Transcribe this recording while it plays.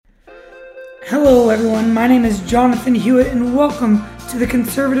Hello everyone, my name is Jonathan Hewitt and welcome to the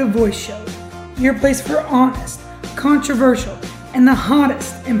Conservative Voice Show, your place for honest, controversial, and the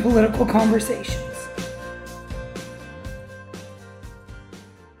hottest in political conversations.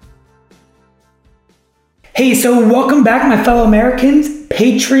 Hey, so welcome back my fellow Americans,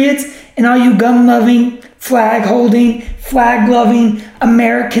 patriots, and all you gun-loving, flag-holding, flag-loving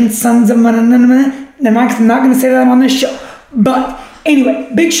American sons of... I'm not going to say that on this show, but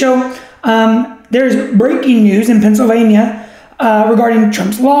anyway, big show. There's breaking news in Pennsylvania regarding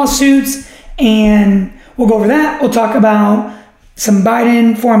Trump's lawsuits, and we'll go over that. We'll talk about some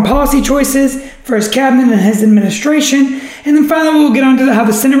Biden foreign policy choices for his cabinet and his administration, and then finally we'll get on to how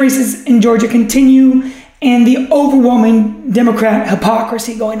the Senate races in Georgia continue and the overwhelming Democrat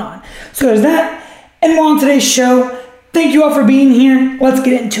hypocrisy going on. So there's that, and we're on today's show. Thank you all for being here. Let's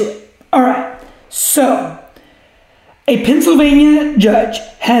get into it. All right, so a Pennsylvania judge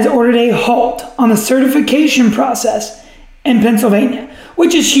has ordered a halt on the certification process in Pennsylvania,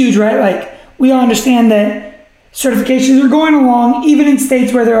 which is huge, right? Like, we all understand that certifications are going along, even in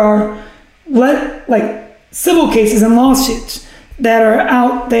states where there are civil cases and lawsuits that are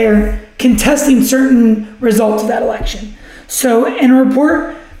out there contesting certain results of that election. So in a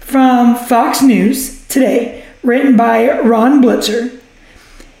report from Fox News today, written by Ron Blitzer,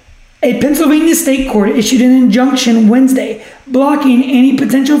 a Pennsylvania state court issued an injunction Wednesday blocking any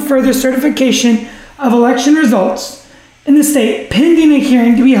potential further certification of election results in the state pending a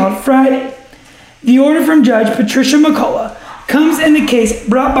hearing to be held Friday. The order from Judge Patricia McCullough comes in the case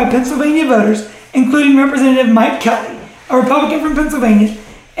brought by Pennsylvania voters, including Representative Mike Kelly, a Republican from Pennsylvania,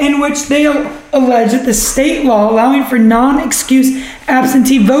 in which they allege that the state law allowing for non-excuse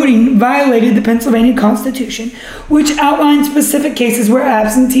absentee voting violated the Pennsylvania Constitution, which outlines specific cases where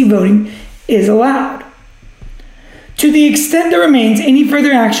absentee voting is allowed. To the extent there remains any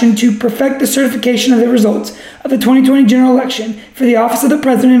further action to perfect the certification of the results of the 2020 general election for the office of the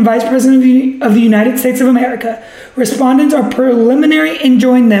President and Vice President of the United States of America, respondents,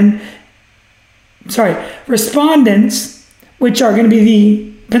 which are going to be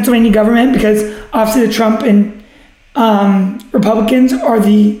the Pennsylvania government, because obviously the Trump and Republicans are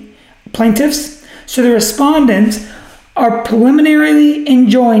the plaintiffs. So the respondents are preliminarily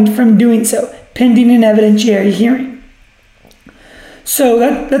enjoined from doing so, pending an evidentiary hearing. So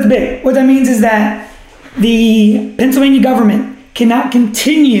that's big. What that means is that the Pennsylvania government cannot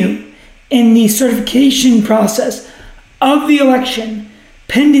continue in the certification process of the election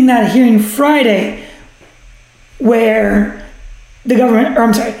pending that hearing Friday, where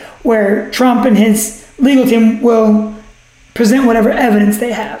where Trump and his legal team will present whatever evidence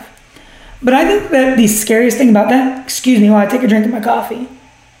they have. But I think that the scariest thing about that, excuse me while I take a drink of my coffee,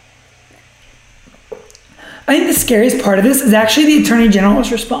 I think the scariest part of this is actually the Attorney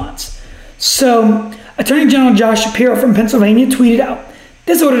General's response. So, Attorney General Josh Shapiro from Pennsylvania tweeted out,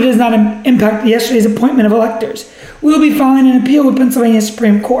 "This order does not impact yesterday's appointment of electors. We will be filing an appeal with Pennsylvania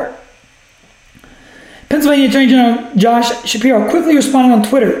Supreme Court." Pennsylvania Attorney General Josh Shapiro quickly responded on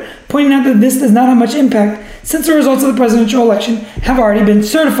Twitter, pointing out that this does not have much impact since the results of the presidential election have already been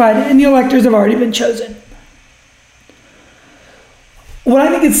certified and the electors have already been chosen. What I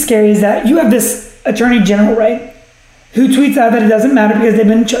think is scary is that you have this Attorney General, right, who tweets out that it doesn't matter because they've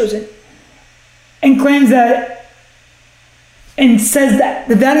been chosen, and claims that, and says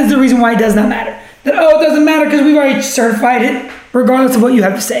that is the reason why it does not matter. That, it doesn't matter because we've already certified it, regardless of what you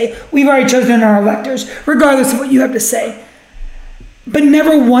have to say. We've already chosen our electors, regardless of what you have to say. But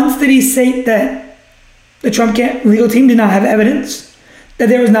never once did he say that the Trump legal team did not have evidence, that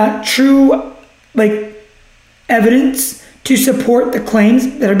there was not true, evidence to support the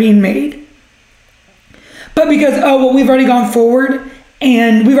claims that are being made. But because, we've already gone forward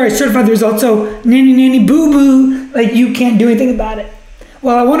and we've already certified the results, so nanny, boo-boo, you can't do anything about it.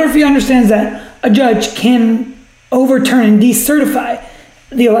 Well, I wonder if he understands that a judge can overturn and decertify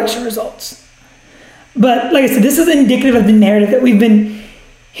the election results. But like I said, this is indicative of the narrative that we've been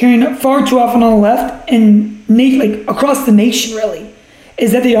hearing far too often on the left and across the nation, really,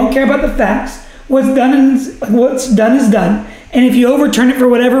 is that they don't care about the facts. What's done is done. And if you overturn it for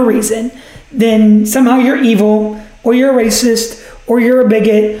whatever reason, then somehow you're evil, or you're a racist, or you're a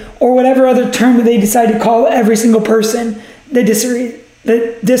bigot, or whatever other term that they decide to call every single person that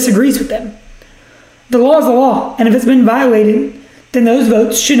disagrees with them. The law is the law, and if it's been violated, then those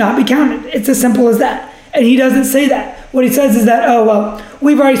votes should not be counted. It's as simple as that. And he doesn't say that. What he says is that,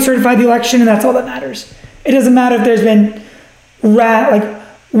 we've already certified the election, and that's all that matters. It doesn't matter if there's been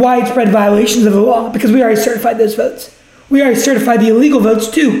widespread violations of the law, because we already certified those votes. We already certified the illegal votes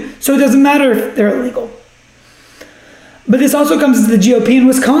too, so it doesn't matter if they're illegal. But this also comes as the GOP in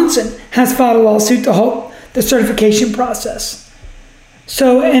Wisconsin has filed a lawsuit to halt the certification process.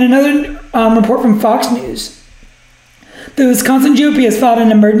 So in another report from Fox News, the Wisconsin GOP has filed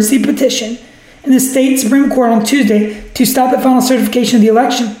an emergency petition in the state Supreme Court on Tuesday to stop the final certification of the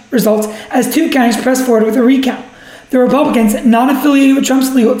election results as 2 counties press forward with a recount. The Republicans, not affiliated with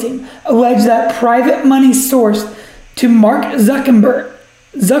Trump's legal team, allege that private money sourced to Mark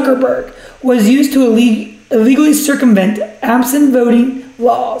Zuckerberg was used to illegally circumvent absentee voting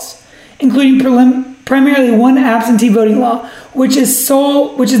laws, including primarily one absentee voting law, which is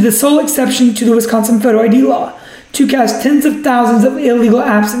the sole exception to the Wisconsin photo ID law, to cast tens of thousands of illegal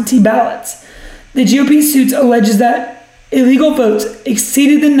absentee ballots. The GOP suits alleges that illegal votes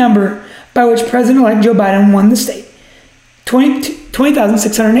exceeded the number by which President-elect Joe Biden won the state,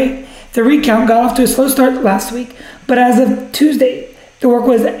 20,608. The recount got off to a slow start last week, but as of Tuesday, the work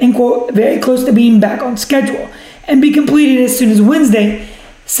was, in quote, very close to being back on schedule and be completed as soon as Wednesday,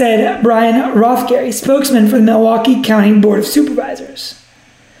 said Brian Rothgary, spokesman for the Milwaukee County Board of Supervisors.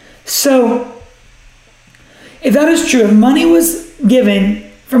 So, if that is true, if money was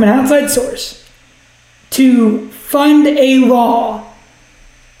given from an outside source to fund a law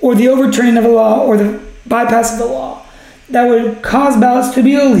or the overturning of a law or the bypass of the law that would cause ballots to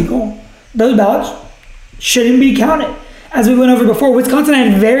be illegal, those ballots shouldn't be counted. As we went over before, Wisconsin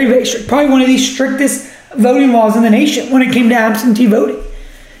had very, very strict, probably one of the strictest voting laws in the nation when it came to absentee voting.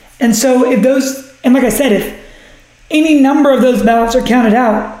 And so and like I said, if any number of those ballots are counted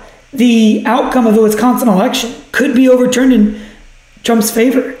out, the outcome of the Wisconsin election could be overturned in Trump's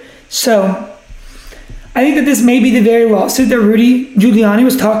favor. So I think that this may be the very lawsuit that Rudy Giuliani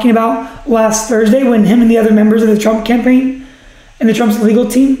was talking about last Thursday when him and the other members of the Trump campaign and the Trump's legal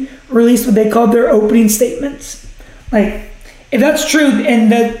team released what they called their opening statements. Like, if that's true, and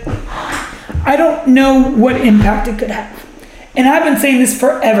that I don't know what impact it could have. And I've been saying this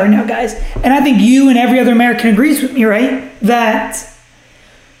forever now, guys, and I think you and every other American agrees with me, right? That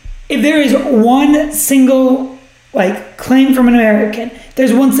if there is one single claim from an American,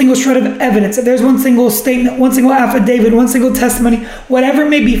 there's one single shred of evidence, if there's one single statement, one single affidavit, one single testimony, whatever it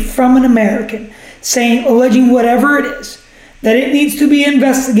may be from an American, alleging whatever it is, that it needs to be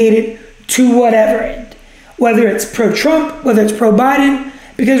investigated to whatever end, whether it's pro-Trump, whether it's pro-Biden,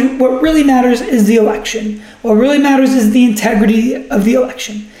 because what really matters is the election. What really matters is the integrity of the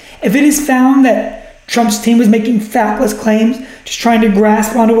election. If it is found that Trump's team was making factless claims, just trying to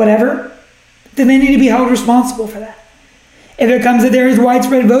grasp onto whatever, then they need to be held responsible for that. If it comes that there is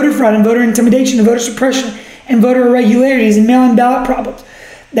widespread voter fraud and voter intimidation and voter suppression and voter irregularities and mail-in ballot problems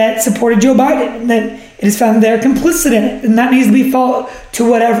that supported Joe Biden, and that it is found that they're complicit in it, then that needs to be followed to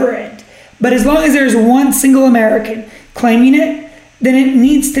whatever end. But as long as there's one single American claiming it, then it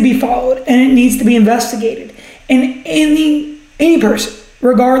needs to be followed and it needs to be investigated. And any person,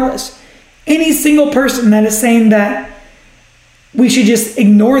 regardless, any single person that is saying that we should just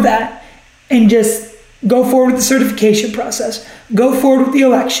ignore that and just go forward with the certification process, go forward with the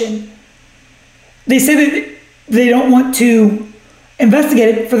election. They say that they don't want to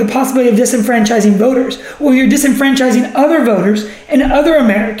investigate it for the possibility of disenfranchising voters. Well, you're disenfranchising other voters and other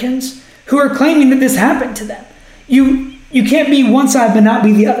Americans who are claiming that this happened to them. You can't be one side but not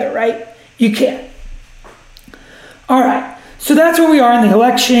be the other, right? You can't. All right. So that's where we are in the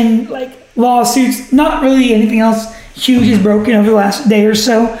election, lawsuits. Not really anything else huge is broken over the last day or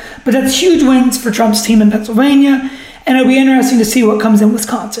so, but that's huge wins for Trump's team in Pennsylvania, and it'll be interesting to see what comes in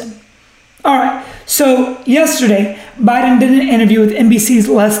Wisconsin. All right. So yesterday, Biden did an interview with NBC's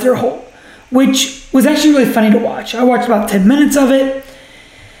Lester Holt, which was actually really funny to watch. I watched about 10 minutes of it.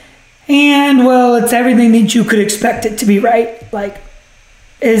 And, well, it's everything that you could expect it to be, right?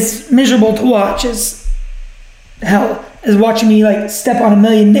 As miserable to watch as hell, as watching me, step on a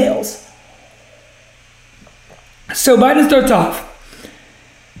million nails. So Biden starts off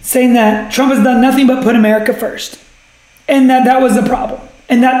saying that Trump has done nothing but put America first. And that was the problem.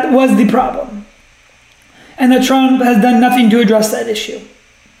 And that was the problem. And that Trump has done nothing to address that issue.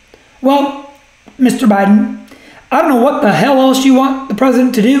 Well, Mr. Biden, I don't know what the hell else you want the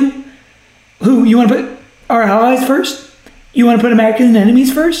president to do. Who, you want to put our allies first? You want to put American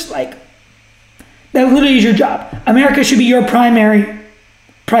enemies first? That literally is your job. America should be your primary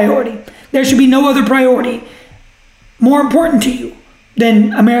priority. There should be no other priority more important to you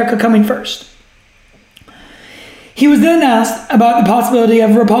than America coming first. He was then asked about the possibility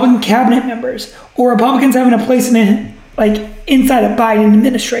of Republican cabinet members or Republicans having a place in inside a Biden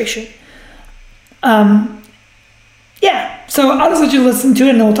administration. So I'll just let you listen to it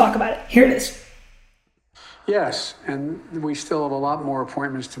and then we'll talk about it. Here it is. Yes, and we still have a lot more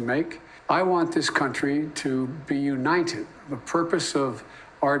appointments to make. I want this country to be united. The purpose of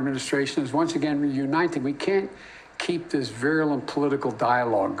our administration is once again reuniting. We can't keep this virulent political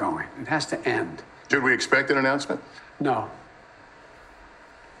dialogue going. It has to end. Should we expect an announcement? No.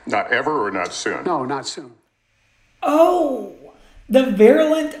 Not ever or not soon? No, not soon. Oh, the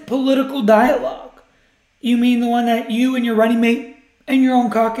virulent political dialogue. You mean the one that you and your running mate and your own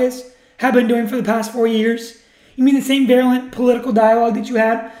caucus have been doing for the past 4 years? You mean the same virulent political dialogue that you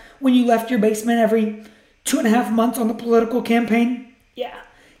had when you left your basement every 2.5 months on the political campaign? Yeah.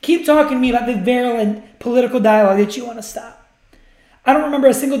 Keep talking to me about the virulent political dialogue that you want to stop. I don't remember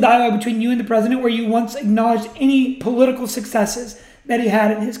a single dialogue between you and the president where you once acknowledged any political successes that he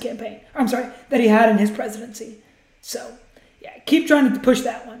had in his campaign. I'm sorry, that he had in his presidency. So, yeah, keep trying to push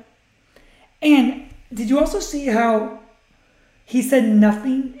that one. And did you also see how he said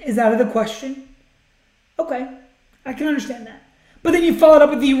nothing is out of the question? Okay, I can understand that. But then you followed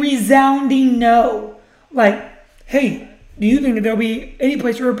up with the resounding no. Like, hey, do you think that there'll be any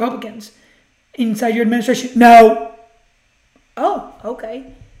place for Republicans inside your administration? No. Oh,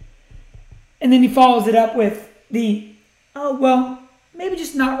 okay. And then he follows it up with the, oh, well, maybe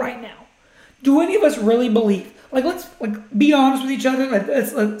just not right now. Do any of us really believe? Let's be honest with each other.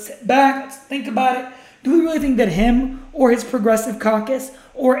 Let's sit back. Let's think about it. Do we really think that him or his progressive caucus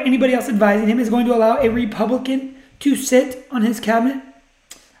or anybody else advising him is going to allow a Republican to sit on his cabinet?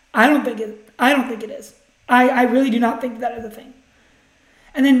 I don't think it is. I really do not think that is a thing.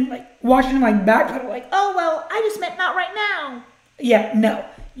 And then watching him backpedal, oh well, I just meant not right now. Yeah, no.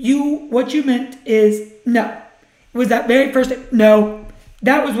 What you meant is no. It was that very first no.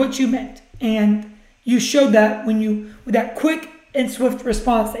 That was what you meant. And you showed that with that quick and swift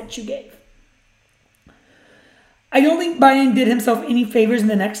response that you gave. I don't think Biden did himself any favors in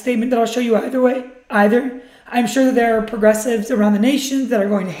the next statement that I'll show you either. I'm sure that there are progressives around the nation that are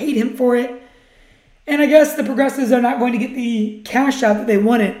going to hate him for it. And I guess the progressives are not going to get the cash out that they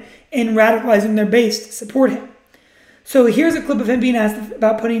wanted in radicalizing their base to support him. So here's a clip of him being asked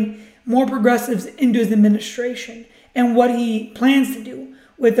about putting more progressives into his administration and what he plans to do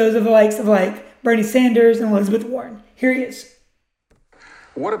with those of the likes of Bernie Sanders and Elizabeth Warren. Here he is.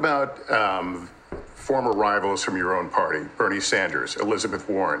 What about former rivals from your own party, Bernie Sanders, Elizabeth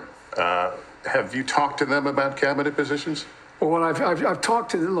Warren? Have you talked to them about cabinet positions? Well, I've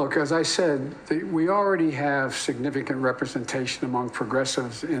talked to them. Look, as I said, we already have significant representation among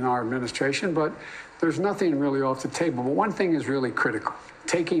progressives in our administration, but there's nothing really off the table. But one thing is really critical.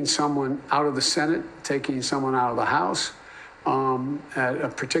 Taking someone out of the Senate, taking someone out of the House,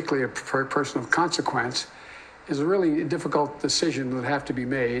 particularly a person of consequence, is a really difficult decision that would have to be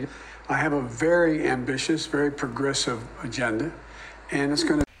made. I have a very ambitious, very progressive agenda, and it's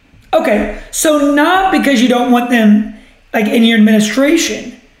going to... Okay, so not because you don't want them in your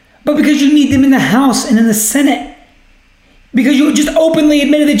administration, but because you need them in the House and in the Senate. Because you just openly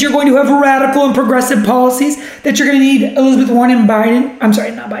admitted that you're going to have radical and progressive policies, that you're going to need Elizabeth Warren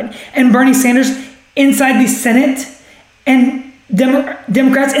and Bernie Sanders inside the Senate and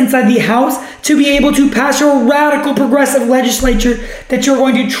Democrats inside the House to be able to pass your radical progressive legislature that you're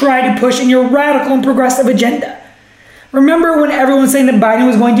going to try to push in your radical and progressive agenda. Remember when everyone was saying that Biden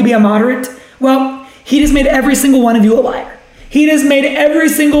was going to be a moderate? Well, he just made every single one of you a liar. He just made every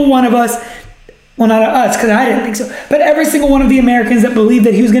single one of us, well, not us, because I didn't think so, but every single one of the Americans that believed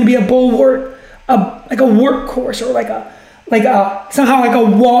that he was going to be a bulwark, like a workhorse, or somehow a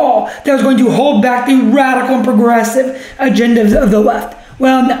wall that was going to hold back the radical and progressive agendas of the left.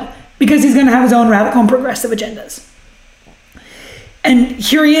 Well, no, because he's going to have his own radical and progressive agendas. And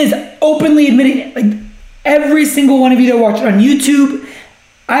here he is, openly admitting it. Every single one of you that watch it on YouTube,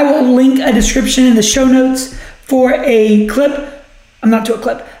 I will link a description in the show notes for a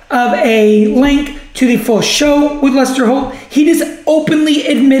link to the full show with Lester Holt. He just openly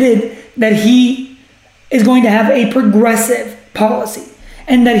admitted that he is going to have a progressive policy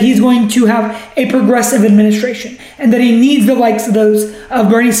and that he's going to have a progressive administration and that he needs the likes of those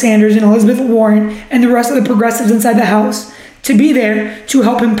of Bernie Sanders and Elizabeth Warren and the rest of the progressives inside the House to be there to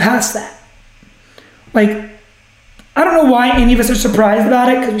help him pass that. I don't know why any of us are surprised about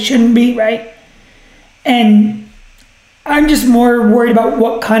it, because we shouldn't be, right? And I'm just more worried about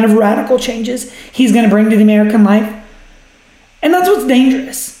what kind of radical changes he's going to bring to the American life. And that's what's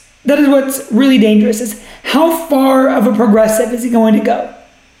dangerous. That is what's really dangerous, is how far of a progressive is he going to go?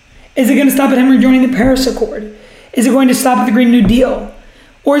 Is it going to stop at him rejoining the Paris Accord? Is it going to stop at the Green New Deal?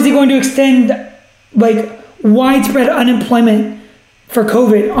 Or is he going to extend widespread unemployment for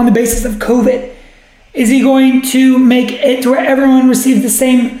COVID on the basis of COVID? Is he going to make it to where everyone receives the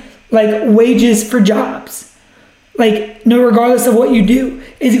same wages for jobs? like, no, regardless of what you do,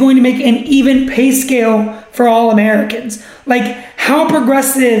 is going to make an even pay scale for all Americans. Like, how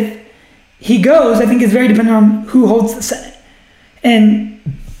progressive he goes, I think, is very dependent on who holds the Senate. And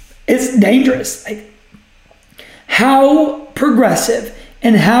it's dangerous. Like, how progressive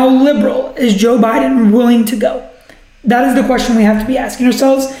and how liberal is Joe Biden willing to go? That is the question we have to be asking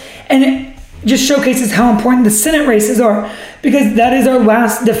ourselves. And it just showcases how important the Senate races are, because that is our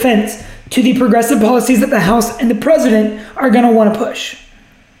last defense to the progressive policies that the House and the president are going to want to push.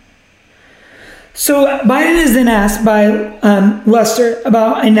 So Biden is then asked by Lester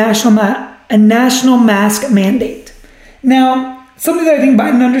about a national mask mandate. Now, something that I think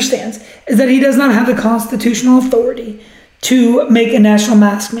Biden understands is that he does not have the constitutional authority to make a national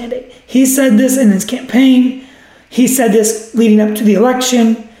mask mandate. He said this in his campaign. He said this leading up to the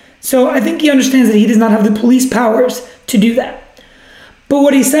election. So I think he understands that he does not have the police powers to do that. But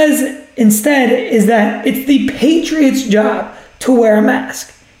what he says instead is that it's the patriots' job to wear a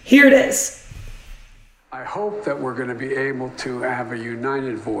mask. Here it is. I hope that we're going to be able to have a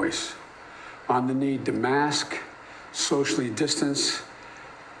united voice on the need to mask, socially distance,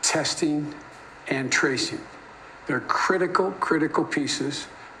 testing, and tracing. They're critical pieces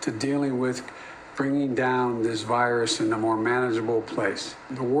to dealing with bringing down this virus in a more manageable place.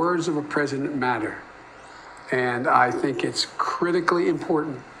 The words of a president matter, and I think it's critically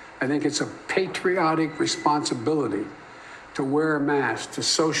important. I think it's a patriotic responsibility to wear a mask, to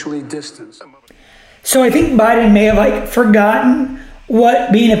socially distance. So I think Biden may have forgotten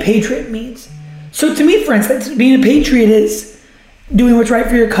what being a patriot means. So to me, for instance, being a patriot is doing what's right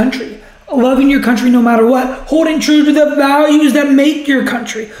for your country, loving your country no matter what, holding true to the values that make your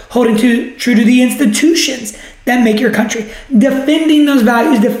country, holding true to the institutions that make your country, defending those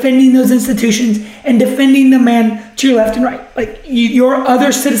values, defending those institutions, and defending the man to your left and right, like your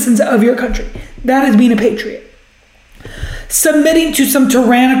other citizens of your country. That is being a patriot. Submitting to some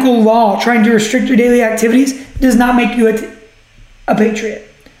tyrannical law trying to restrict your daily activities does not make you a patriot.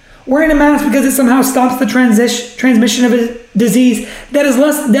 Wearing a mask because it somehow stops the transmission of a disease that is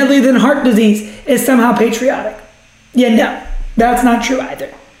less deadly than heart disease is somehow patriotic. Yeah, no, that's not true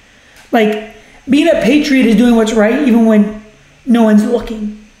either. Like, being a patriot is doing what's right even when no one's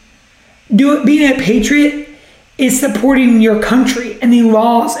looking. Being a patriot is supporting your country and the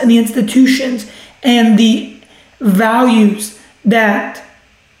laws and the institutions and the values that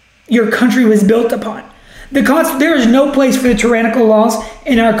your country was built upon. There is no place for the tyrannical laws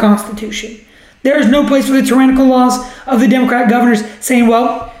in our Constitution. There is no place for the tyrannical laws of the Democrat governors saying,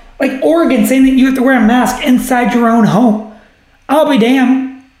 well, like Oregon saying that you have to wear a mask inside your own home. I'll be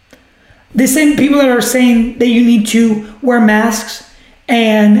damned. The same people that are saying that you need to wear masks,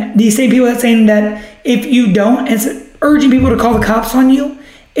 and the same people that are saying that if you don't, and urging people to call the cops on you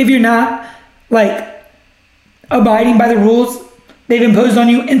if you're not abiding by the rules they've imposed on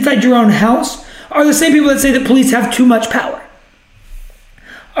you inside your own house, are the same people that say that police have too much power.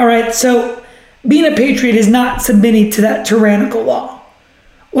 All right, so being a patriot is not submitting to that tyrannical law.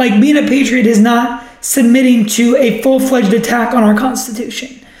 Like, being a patriot is not submitting to a full-fledged attack on our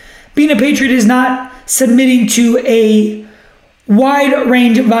Constitution. Being a patriot is not submitting to a wide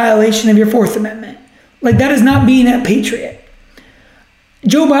range violation of your Fourth Amendment. Like, that is not being a patriot.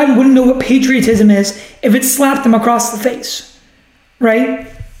 Joe Biden wouldn't know what patriotism is if it slapped him across the face,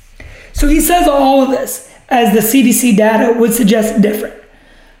 right? So he says all of this as the CDC data would suggest different.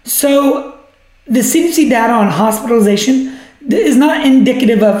 So the CDC data on hospitalization is not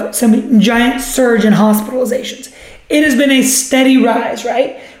indicative of some giant surge in hospitalizations. It has been a steady rise,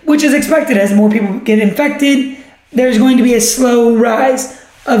 right? Which is expected as more people get infected. There's going to be a slow rise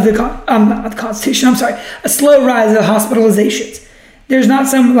of a slow rise of hospitalizations. There's not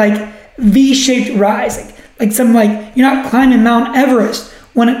some V-shaped rise, like some you're not climbing Mount Everest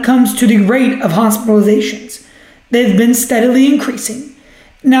when it comes to the rate of hospitalizations. They've been steadily increasing.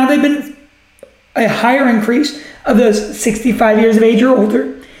 Now they've been a higher increase of those 65 years of age or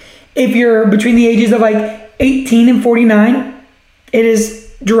older. If you're between the ages of 18 and 49, it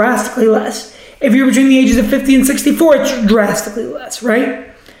is drastically less. If you're between the ages of 50 and 64, it's drastically less,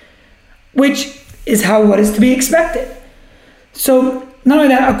 right? Which is what is to be expected. So not only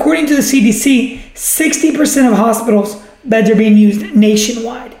that, according to the CDC, 60% of hospitals beds are being used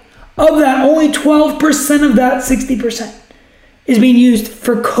nationwide. Of that, only 12% of that 60% is being used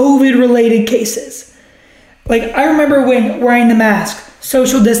for COVID-related cases. I remember when wearing the mask,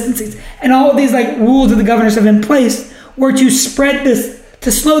 social distancing, and all of these rules that the governors have in place were to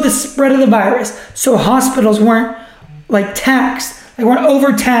slow the spread of the virus, so hospitals weren't taxed, they weren't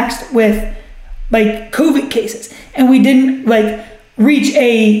overtaxed with COVID cases, and we didn't reach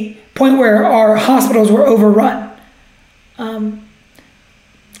a point where our hospitals were overrun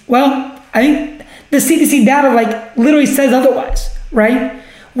Well, I think the CDC data literally says otherwise, right?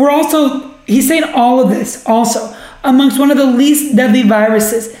 He's saying all of this also amongst one of the least deadly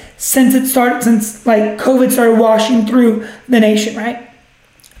viruses since COVID started washing through the nation, right?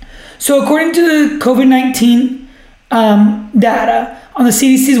 So according to the COVID-19 data on the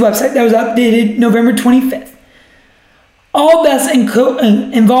CDC's website that was updated November 25th, all deaths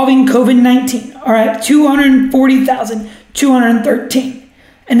involving COVID-19 are at 240,213.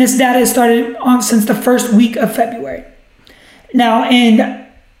 And this data has started since the first week of February. Now, in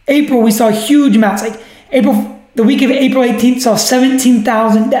April, we saw huge amounts. The week of April 18th saw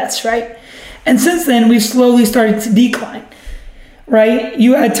 17,000 deaths, right? And since then, we've slowly started to decline, right?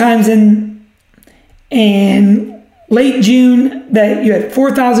 You had times in late June that you had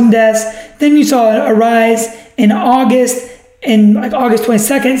 4,000 deaths. Then you saw a rise in August, in August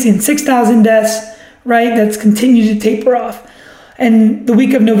 22nd, seeing 6,000 deaths, right? That's continued to taper off. And the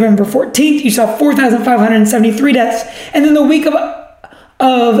week of November 14th, you saw 4,573 deaths. And then the week of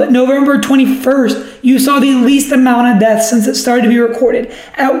November 21st, you saw the least amount of deaths since it started to be recorded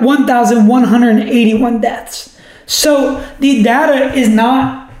at 1,181 deaths. So the data is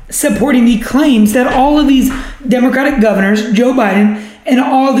not supporting the claims that all of these Democratic governors, Joe Biden, and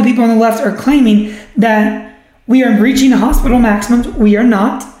all of the people on the left are claiming that we are reaching hospital maximums. We are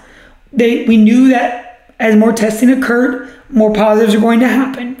not. We knew that as more testing occurred, more positives are going to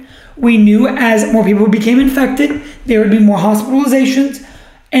happen. We knew as more people became infected, there would be more hospitalizations.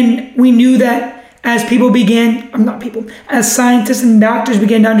 And we knew that as as scientists and doctors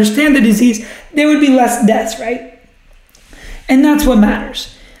began to understand the disease, there would be less deaths, right? And that's what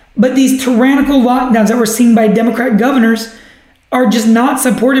matters. But these tyrannical lockdowns that we're seeing by Democrat governors are just not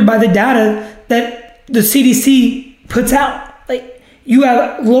supported by the data that the CDC puts out. You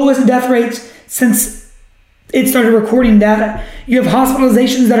have lowest death rates since it started recording data. You have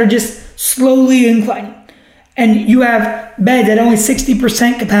hospitalizations that are just slowly inclining. And you have beds at only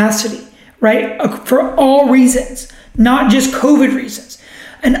 60% capacity, right? For all reasons, not just COVID reasons.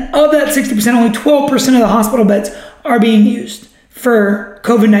 And of that 60%, only 12% of the hospital beds are being used for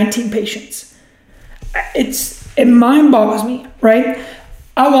COVID-19 patients. It mind boggles me, right?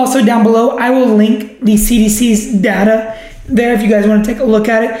 I'll also down below, I will link the CDC's data there if you guys want to take a look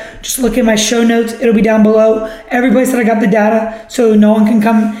at it. Just look at my show notes. It'll be down below. Every place that I got the data, so no one can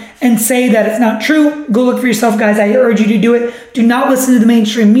come and say that it's not true. Go look for yourself, guys. I urge you to do it. Do not listen to the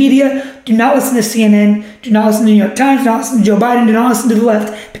mainstream media. Do not listen to CNN. Do not listen to the New York Times. Do not listen to Joe Biden. Do not listen to the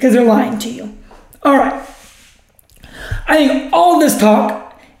left because they're lying to you. All right. I think all this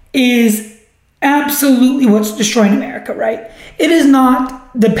talk is absolutely what's destroying America, right? It is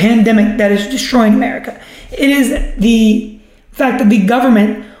not the pandemic that is destroying America. It is the fact that the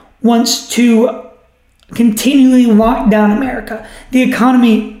government wants to continually lock down America, the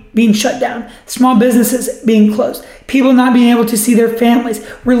economy being shut down, small businesses being closed, people not being able to see their families,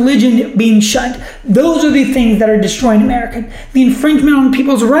 religion being shunned. Those are the things that are destroying America. The infringement on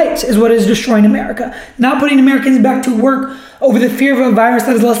people's rights is what is destroying America. Not putting Americans back to work over the fear of a virus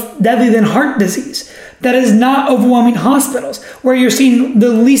that is less deadly than heart disease, that is not overwhelming hospitals, where you're seeing the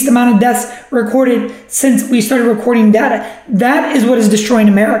least amount of deaths recorded since we started recording data. That is what is destroying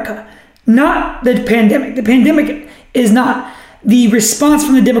America, not the pandemic. The pandemic is not. The response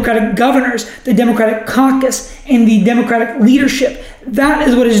from the Democratic governors, the Democratic caucus, and the Democratic leadership, that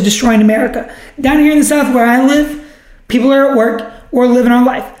is what is destroying America. Down here in the South where I live, people are at work or living our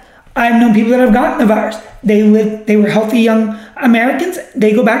life. I've known people that have gotten the virus. They were healthy young Americans.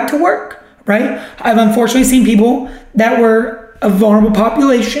 They go back to work, right? I've unfortunately seen people that were a vulnerable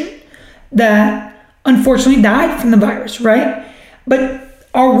population that unfortunately died from the virus, right? But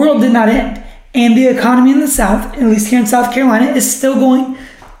our world did not end. And the economy in the South, at least here in South Carolina, is still going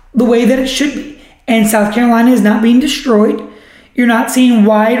the way that it should be. And South Carolina is not being destroyed. You're not seeing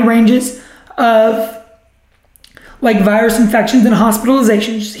wide ranges of virus infections and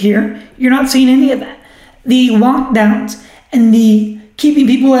hospitalizations here. You're not seeing any of that. The lockdowns and the keeping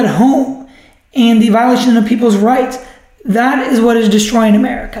people at home and the violation of people's rights, that is what is destroying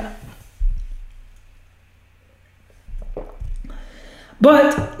America.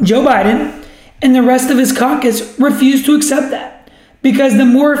 But Joe Biden and the rest of his caucus refuse to accept that, because the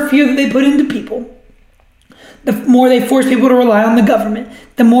more fear that they put into people, the more they force people to rely on the government.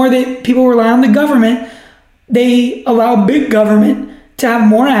 The more that people rely on the government, they allow big government to have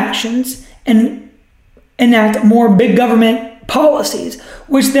more actions and enact more big government policies,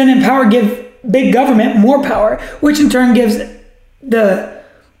 which then give big government more power, which in turn gives the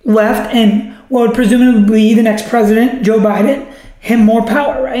left and what would presumably be the next president, Joe Biden, him more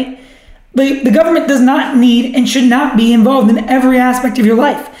power, right? The government does not need and should not be involved in every aspect of your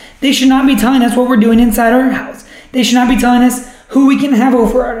life. They should not be telling us what we're doing inside our house. They should not be telling us who we can have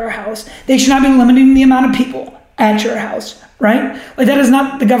over at our house. They should not be limiting the amount of people at your house, right? Like, that is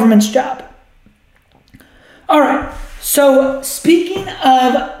not the government's job. All right. So speaking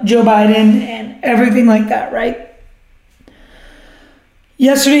of Joe Biden and everything like that, right?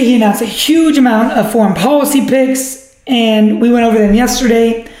 Yesterday, he announced a huge amount of foreign policy picks, and we went over them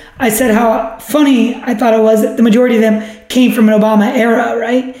yesterday. I said how funny I thought it was that the majority of them came from an Obama era,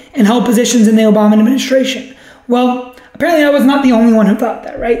 right? And held positions in the Obama administration. Well, apparently I was not the only one who thought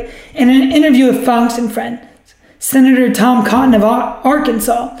that, right? In an interview with Fox and Friends, Senator Tom Cotton of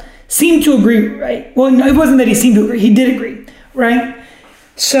Arkansas seemed to agree, right? Well, no, it wasn't that he seemed to agree. He did agree, right?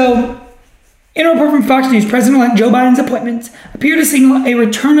 So, in a report from Fox News, President-elect Joe Biden's appointments appear to signal a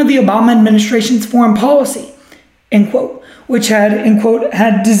return of the Obama administration's foreign policy, end quote, which had, end quote,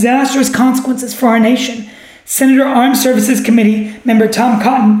 had disastrous consequences for our nation. Senator Armed Services Committee member Tom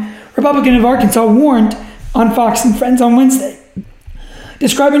Cotton, Republican of Arkansas, warned on Fox and Friends on Wednesday.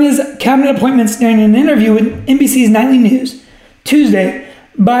 Describing his cabinet appointments during an interview with NBC's Nightly News Tuesday,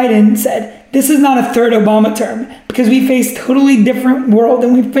 Biden said, "This is not a third Obama term because we face a totally different world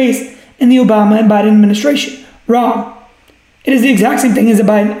than we faced in the Obama and Biden administration." Wrong. It is the exact same thing as of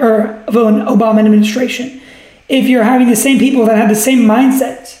an Obama administration. If you're having the same people that have the same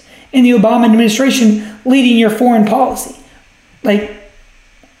mindsets in the Obama administration leading your foreign policy, I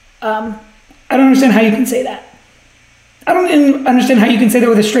don't understand how you can say that. I don't understand how you can say that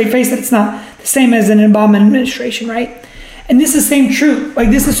with a straight face that it's not the same as an Obama administration, right? And this is true.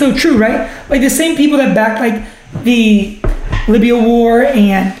 This is so true, right? The same people that backed the Libya war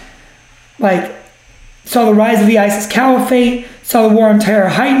and saw the rise of the ISIS caliphate, saw the war on terror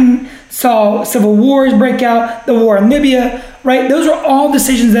heighten, saw civil wars break out, the war in Libya, right? Those are all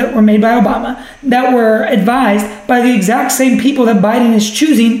decisions that were made by Obama that were advised by the exact same people that Biden is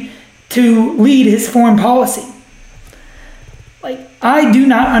choosing to lead his foreign policy. I do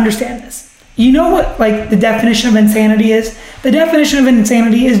not understand this. You know what, the definition of insanity is? The definition of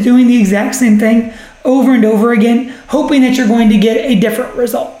insanity is doing the exact same thing over and over again, hoping that you're going to get a different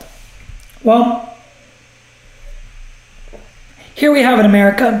result. Well, here we have in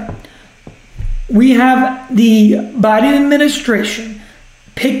America, we have the Biden administration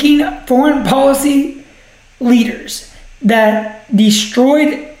picking foreign policy leaders that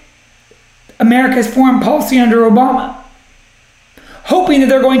destroyed America's foreign policy under Obama, hoping that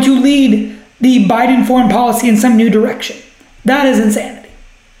they're going to lead the Biden foreign policy in some new direction. That is insanity.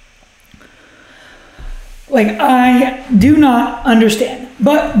 I do not understand.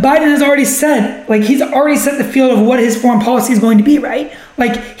 But Biden has already said, he's already set the field of what his foreign policy is going to be, right?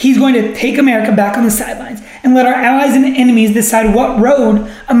 He's going to take America back on the sidelines and let our allies and enemies decide what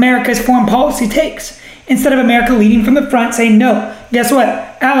road America's foreign policy takes. Instead of America leading from the front saying, no, guess what?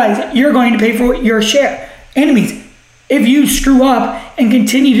 Allies, you're going to pay for your share. Enemies, if you screw up and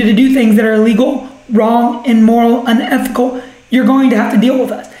continue to do things that are illegal, wrong, immoral, unethical, you're going to have to deal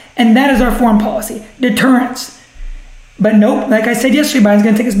with us. And that is our foreign policy, deterrence. But nope, like I said yesterday, Biden's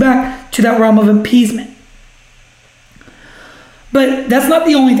going to take us back to that realm of appeasement. But that's not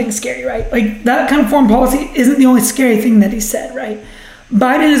the only thing scary, right? That kind of foreign policy isn't the only scary thing that he said, right?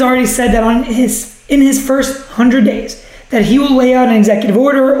 Biden has already said that in his first 100 days that he will lay out an executive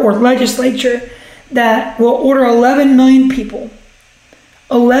order or legislature that will order 11 million people,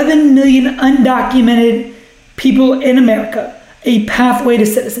 11 million undocumented people in America, a pathway to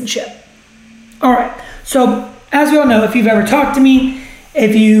citizenship. All right, so as we all know, if you've ever talked to me,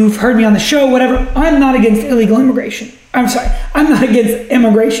 if you've heard me on the show, whatever, I'm not against illegal immigration. I'm sorry, I'm not against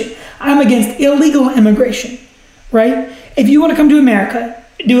immigration. I'm against illegal immigration, right? If you want to come to America,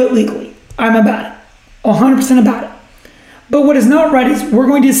 do it legally. I'm about it, 100% about it. But what is not right is we're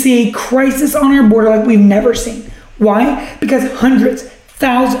going to see a crisis on our border like we've never seen. Why? Because hundreds,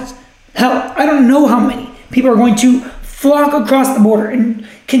 thousands, hell, I don't know how many people are going to flock across the border and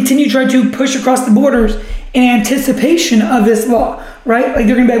continue to try to push across the borders in anticipation of this law, right?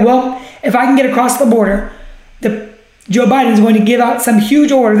 They're going to be like, well, if I can get across the border, Joe Biden is going to give out some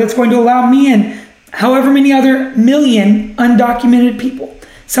huge order that's going to allow me and however many other million undocumented people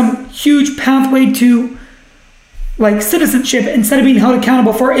some huge pathway to citizenship instead of being held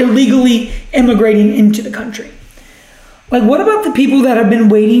accountable for illegally immigrating into the country. What about the people that have been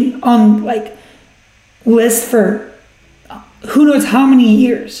waiting on lists for who knows how many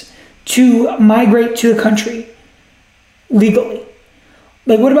years to migrate to the country legally?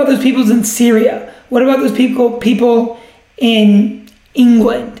 What about those people in Syria? What about those people in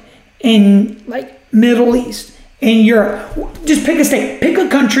England, in Middle East, in Europe? Just pick a state, pick a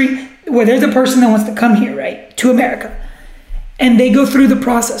country where there's a person that wants to come here, right, to America, and they go through the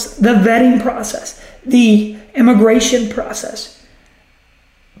process, the vetting process, the immigration process.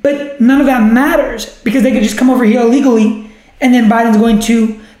 But none of that matters because they could just come over here illegally, and then Biden's going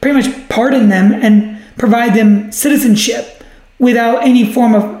to pretty much pardon them and provide them citizenship without any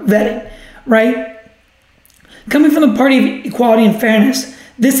form of vetting, right? Coming from the party of equality and fairness,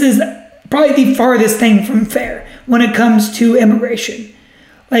 this is probably the farthest thing from fair when it comes to immigration.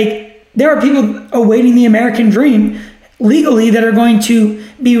 Like, there are people awaiting the American dream legally that are going to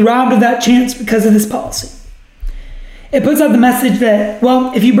be robbed of that chance because of this policy. It puts out the message that,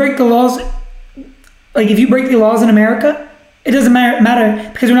 well, if you break the laws, like if you break the laws in America, it doesn't matter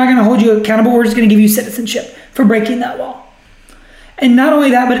because we're not going to hold you accountable. We're just going to give you citizenship for breaking that law. And not only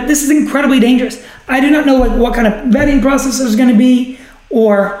that, but this is incredibly dangerous. I do not know like what kind of vetting process there's going to be,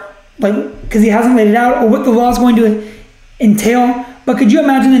 or like because he hasn't laid it out, or what the law is going to entail. But could you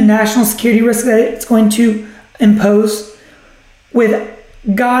imagine the national security risk that it's going to impose with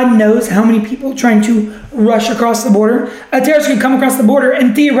God knows how many people trying to rush across the border? A terrorist could come across the border,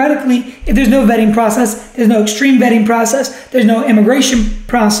 and theoretically, if there's no vetting process, there's no extreme vetting process, there's no immigration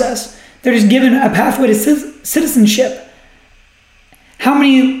process, they're just given a pathway to citizenship. How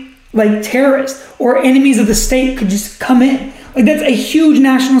many like terrorists or enemies of the state could just come in? Like, that's a huge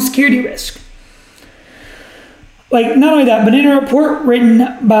national security risk. Like, not only that, but in a report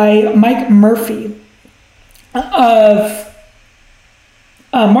written by Mike Murphy of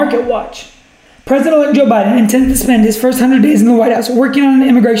Market Watch, President-elect Joe Biden intends to spend his first 100 days in the White House working on an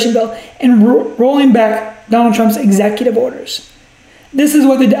immigration bill and rolling back Donald Trump's executive orders. This is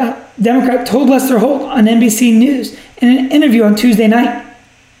what the Democrat told Lester Holt on NBC News in an interview on Tuesday night.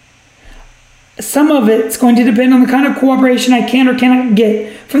 Some of it's going to depend on the kind of cooperation I can or cannot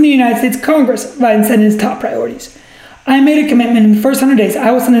get from the United States Congress, Biden said in his top priorities. I made a commitment in the first 100 days. I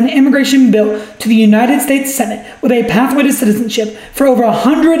will send an immigration bill to the United States Senate with a pathway to citizenship for over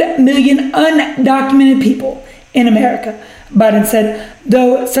 100 million undocumented people in America, Biden said,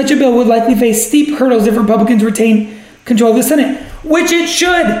 though such a bill would likely face steep hurdles if Republicans retain control of the Senate, which it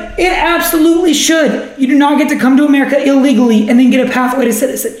should. It absolutely should. You do not get to come to America illegally and then get a pathway to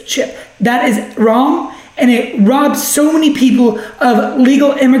citizenship. That is wrong, and it robs so many people of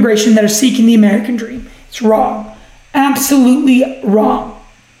legal immigration that are seeking the American dream. It's wrong. Absolutely wrong.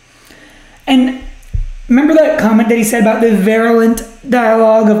 And remember that comment that he said about the virulent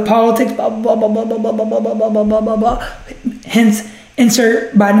dialogue of politics, blah, blah, blah, blah, blah, blah, blah, blah, blah, blah, blah, blah, blah. Hence,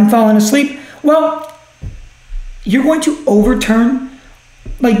 insert Biden falling asleep. Well, you're going to overturn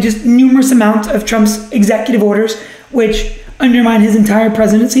like just numerous amounts of Trump's executive orders, which undermine his entire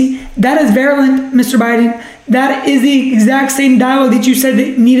presidency. That is virulent, Mr. Biden. That is the exact same dialogue that you said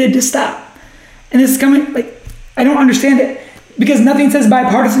that needed to stop. And this is coming, like, I don't understand it, because nothing says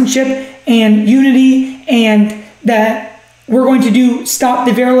bipartisanship and unity and that we're going to stop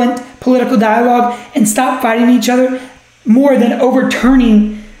the virulent political dialogue and stop fighting each other more than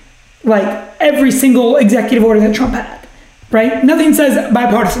overturning like every single executive order that Trump had, right? Nothing says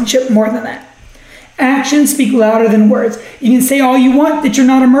bipartisanship more than that. Actions speak louder than words. You can say all you want that you're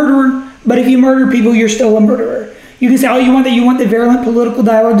not a murderer, but if you murder people, you're still a murderer. You can say all you want that you want the virulent political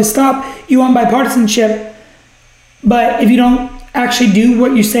dialogue to stop, you want bipartisanship, but if you don't actually do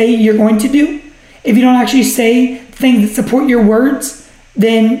what you say you're going to do, if you don't actually say things that support your words,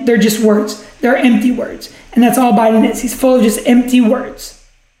 then they're just words. They're empty words. And that's all Biden is. He's full of just empty words.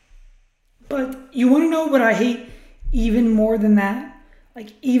 But you want to know what I hate even more than that?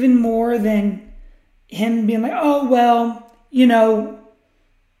 Like, even more than him being like, oh, well, you know,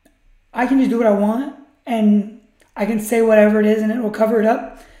 I can just do what I want and I can say whatever it is and it will cover it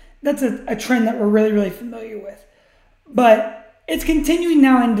up. That's a trend that we're really, really familiar with. But it's continuing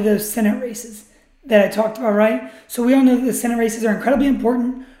now into those Senate races that I talked about, right? So we all know that the Senate races are incredibly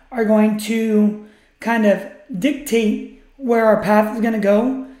important, are going to kind of dictate where our path is going to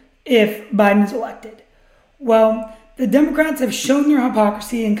go if Biden is elected. Well, the Democrats have shown their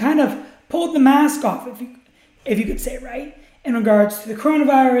hypocrisy and kind of pulled the mask off, if you could say, right? In regards to the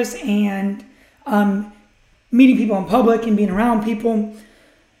coronavirus and meeting people in public and being around people.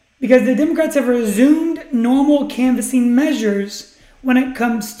 Because the Democrats have resumed normal canvassing measures when it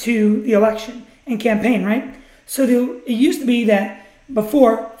comes to the election and campaign, right? So it used to be that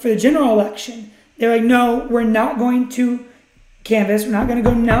before, for the general election, they're like, no, we're not going to canvass. We're not going to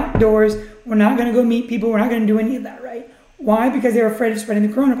go outdoors. We're not going to go meet people. We're not going to do any of that, right? Why? Because they were afraid of spreading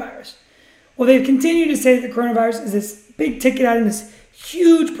the coronavirus. Well, they've continued to say that the coronavirus is this big ticket item, this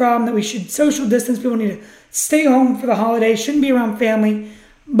huge problem that we should social distance. People need to stay home for the holidays, shouldn't be around family.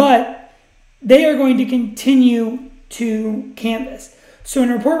 But they are going to continue to canvass. So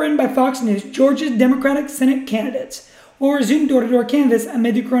in a report written by Fox News, Georgia's Democratic Senate candidates will resume door-to-door canvass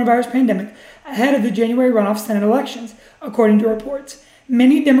amid the coronavirus pandemic ahead of the January runoff Senate elections, according to reports.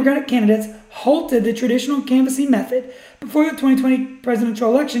 Many Democratic candidates halted the traditional canvassing method before the 2020 presidential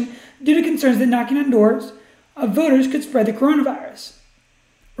election due to concerns that knocking on doors of voters could spread the coronavirus.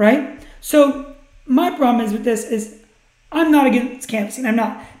 Right? So my problem is with this is I'm not against canvassing. I'm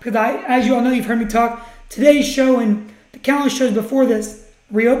not. Because as you all know, you've heard me talk today's show and the countless shows before this.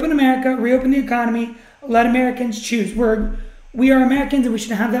 Reopen America, reopen the economy, let Americans choose. We are Americans and we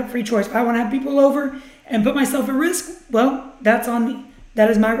should have that free choice. If I want to have people over and put myself at risk, well, that's on me. That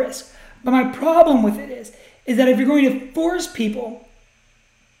is my risk. But my problem with it is that if you're going to force people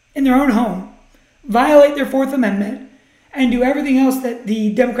in their own home, violate their Fourth Amendment, and do everything else that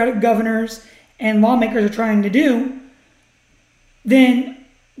the Democratic governors and lawmakers are trying to do, then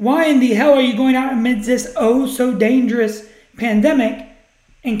why in the hell are you going out amidst this so dangerous pandemic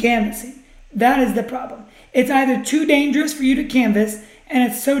and canvassing? That is the problem. It's either too dangerous for you to canvass,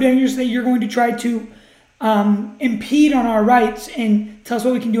 and it's so dangerous that you're going to try to impede on our rights and tell us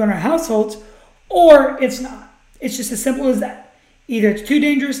what we can do in our households, or it's not. It's just as simple as that. Either it's too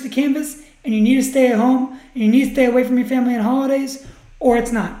dangerous to canvass and you need to stay at home and you need to stay away from your family on holidays, or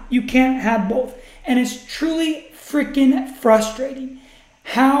it's not. You can't have both. And it's truly freaking frustrating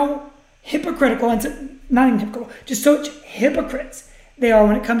how hypocritical, and not even hypocritical, just such hypocrites they are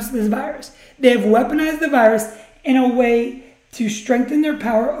when it comes to this virus. They have weaponized the virus in a way to strengthen their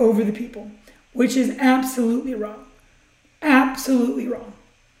power over the people, which is absolutely wrong. Absolutely wrong.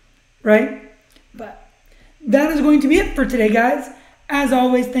 Right? But that is going to be it for today, guys. As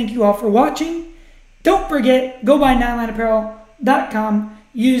always, thank you all for watching. Don't forget, go by 9lineapparel.com.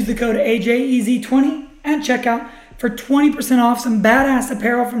 Use the code AJEZ20 at checkout for 20% off some badass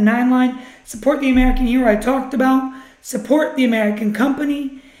apparel from 9line. Support the American hero I talked about. Support the American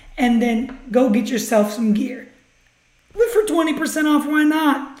company. And then go get yourself some gear. For 20% off, why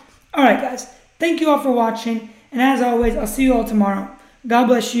not? All right, guys. Thank you all for watching. And as always, I'll see you all tomorrow. God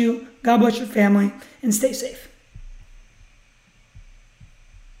bless you. God bless your family. And stay safe.